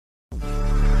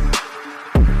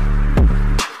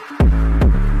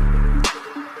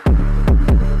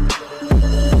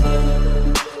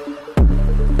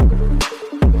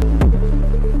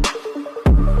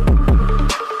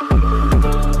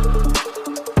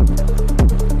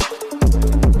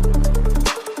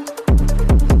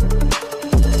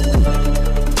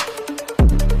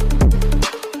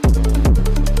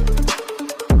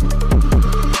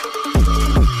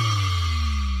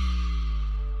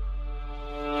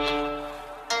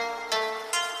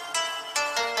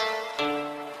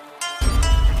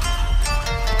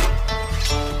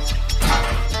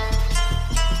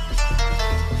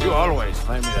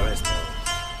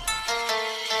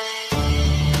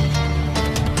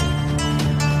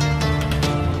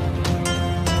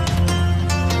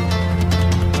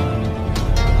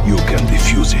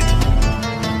defuse it.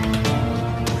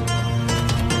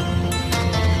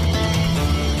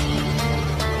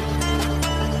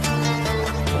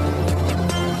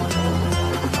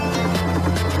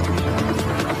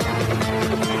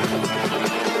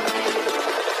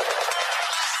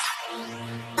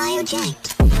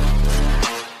 Janked.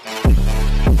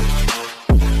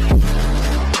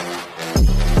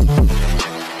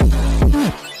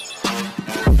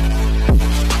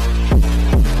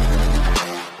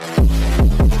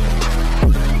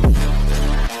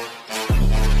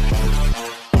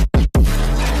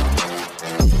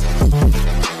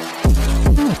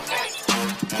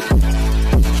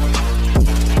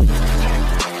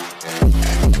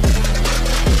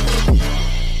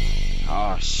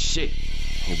 Oh shit.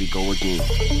 Here we go again.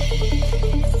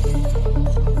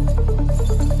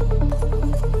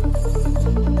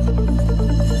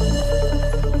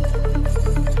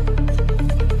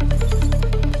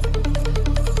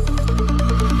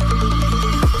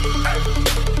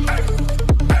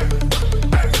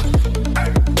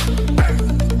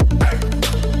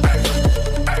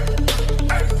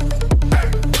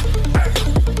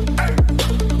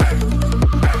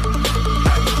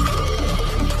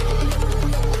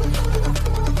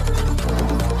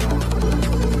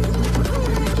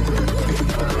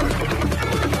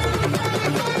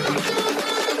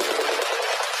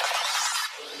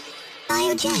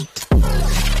 Janked.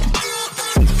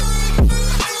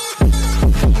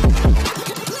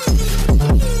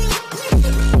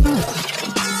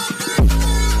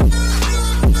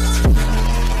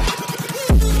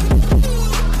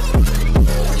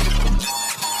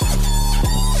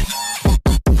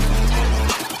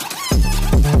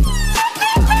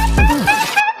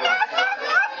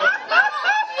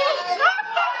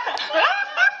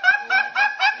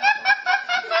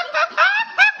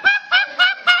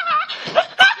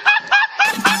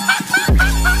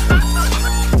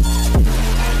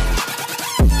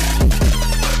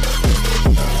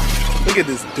 Look at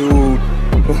this dude.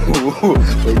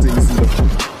 Wait till you see the.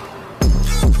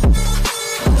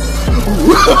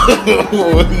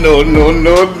 No, no,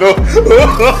 no, no.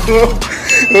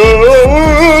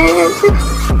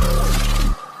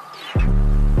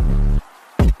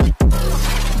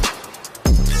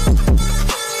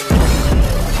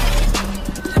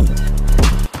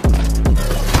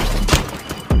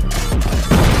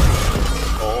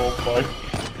 Oh my.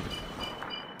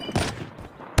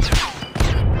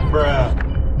 Bruh.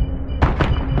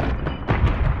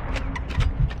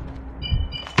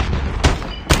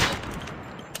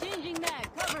 Changing mag,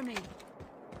 cover me.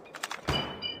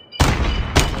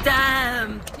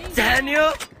 Damn!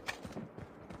 Daniel!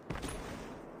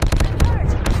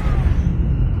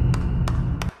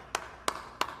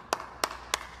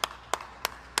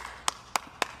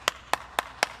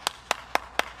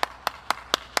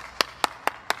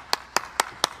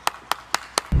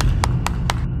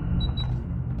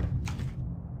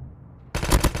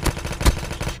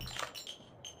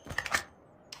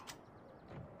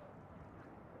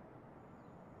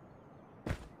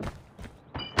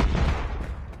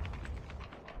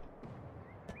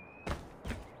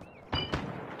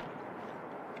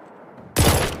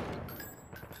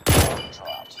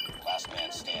 Dropped. Last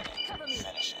man standing.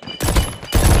 Finish it.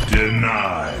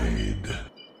 Denied.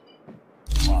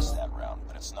 Lost that round,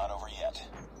 but it's not over yet.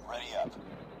 Ready up.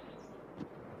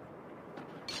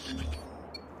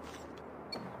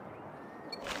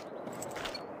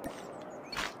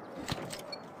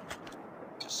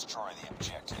 Destroy the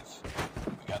objective.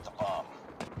 We got the bomb.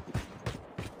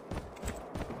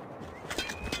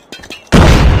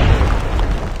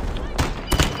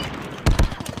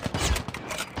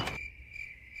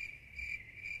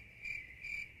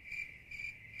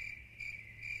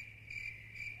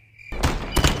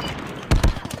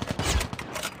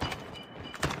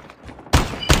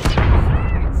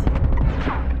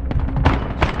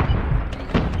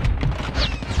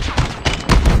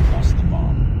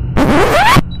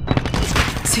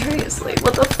 Seriously,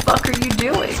 what the fuck are you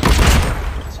doing?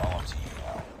 It's all up to you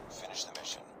now. Finish the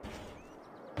mission.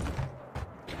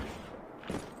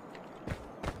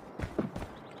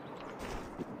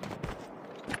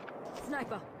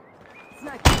 Sniper.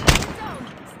 Sniper. Down.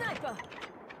 Sniper.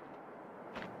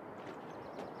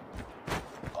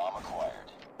 Bomb acquired.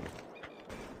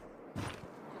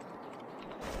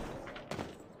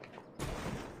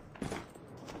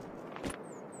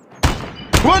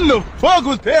 What the fuck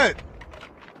was that?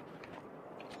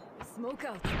 Smoke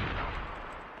out.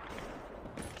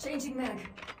 Changing mag.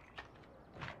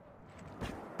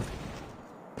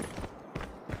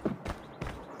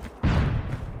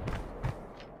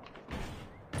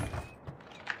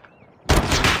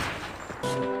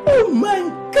 Oh my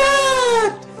god!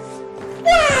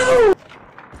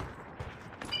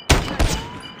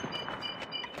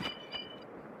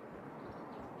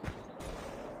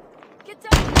 Get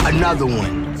down. Another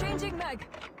one. Changing mag.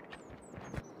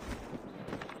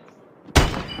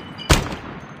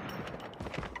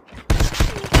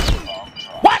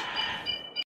 What?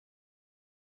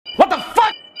 What the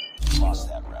fuck? Lost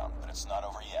that round, but it's not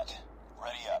over yet.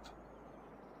 Ready up.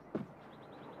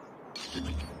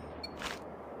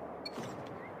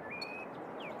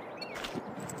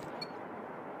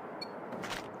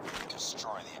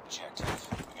 Destroy the objective.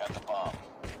 We got the bomb.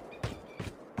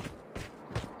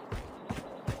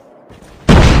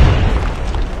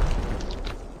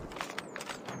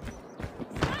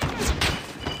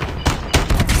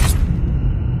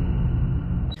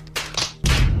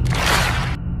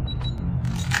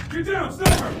 Get down,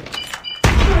 sniper!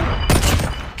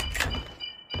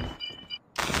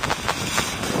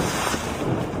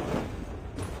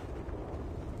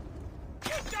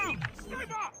 Get down,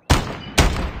 sniper!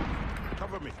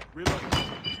 Cover me. Reload.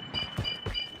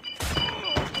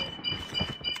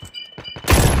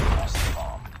 Lost the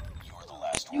bomb. You were the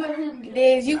last one.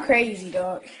 Ðš, you crazy,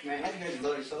 dog. Man, that nigga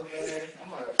loaded so fast.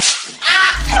 I'm like,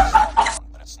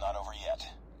 But it's not over yet.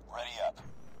 Ready up.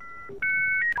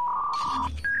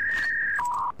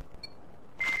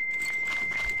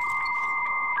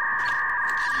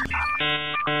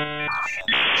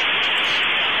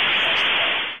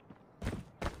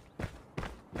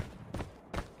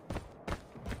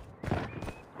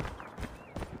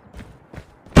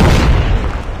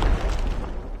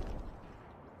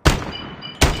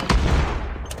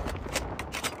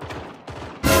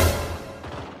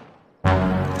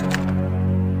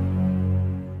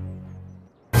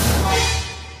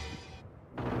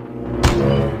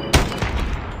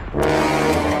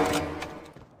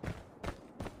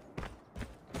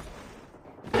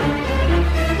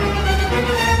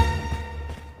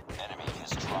 Enemy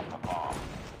has dropped the bomb.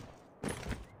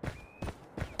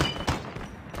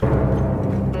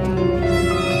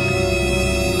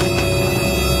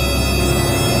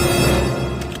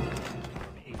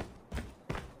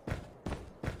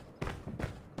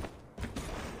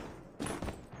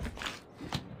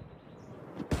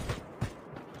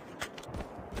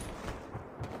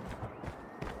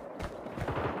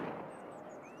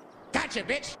 Gotcha,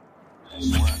 bitch.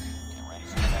 Nice work. Get ready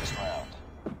for the next round.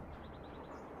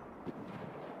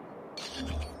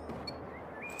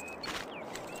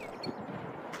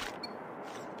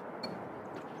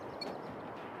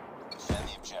 Defend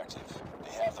the objective.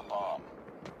 They have the bomb.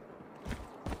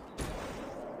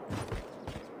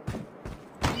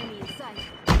 Enemy in sight.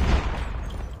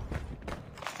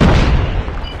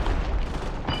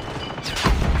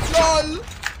 LOL!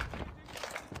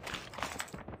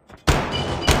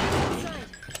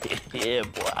 Yeah,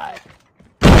 boy.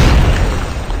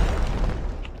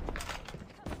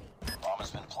 Bomb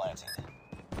has been planted.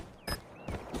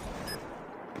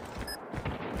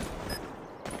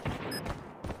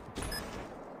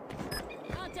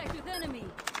 Contact with enemy.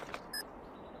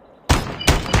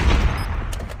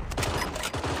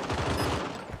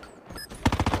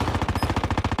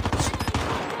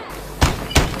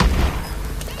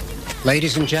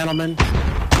 Ladies and gentlemen,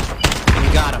 we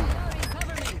got him.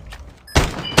 Cover me.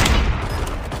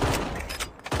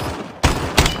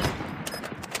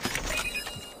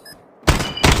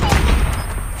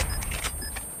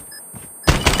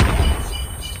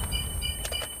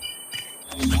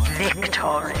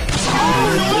 Victory.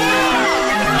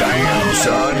 Damn,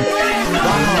 son.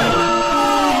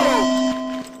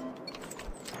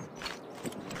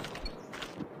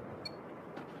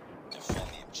 Defend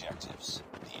the objectives.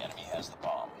 The enemy has the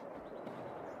bomb.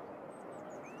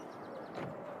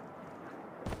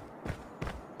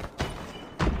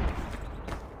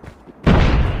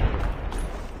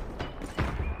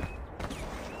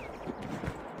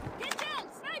 Get down,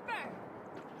 sniper!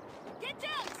 Get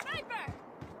down, sniper!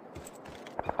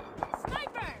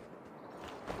 Sniper!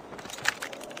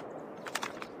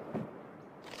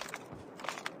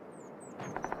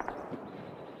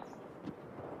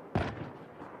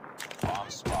 Bomb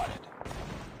spotted.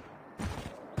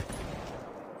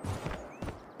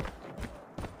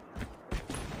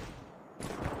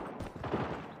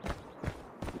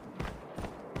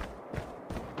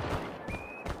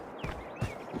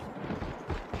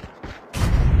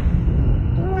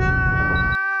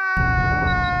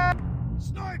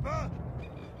 Sniper!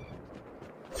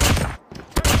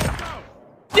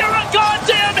 You're a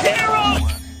goddamn hero!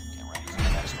 Get ready for the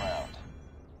next round.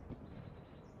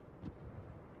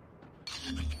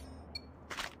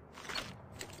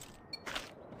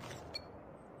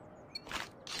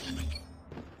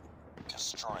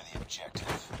 Destroy the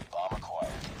objective. Bomb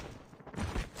acquired.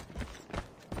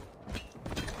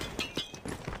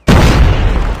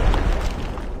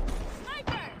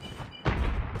 Sniper!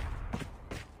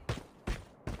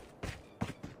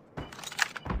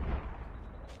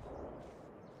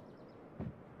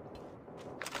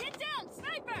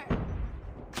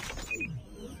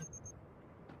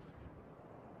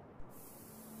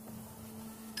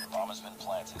 has been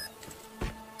planted.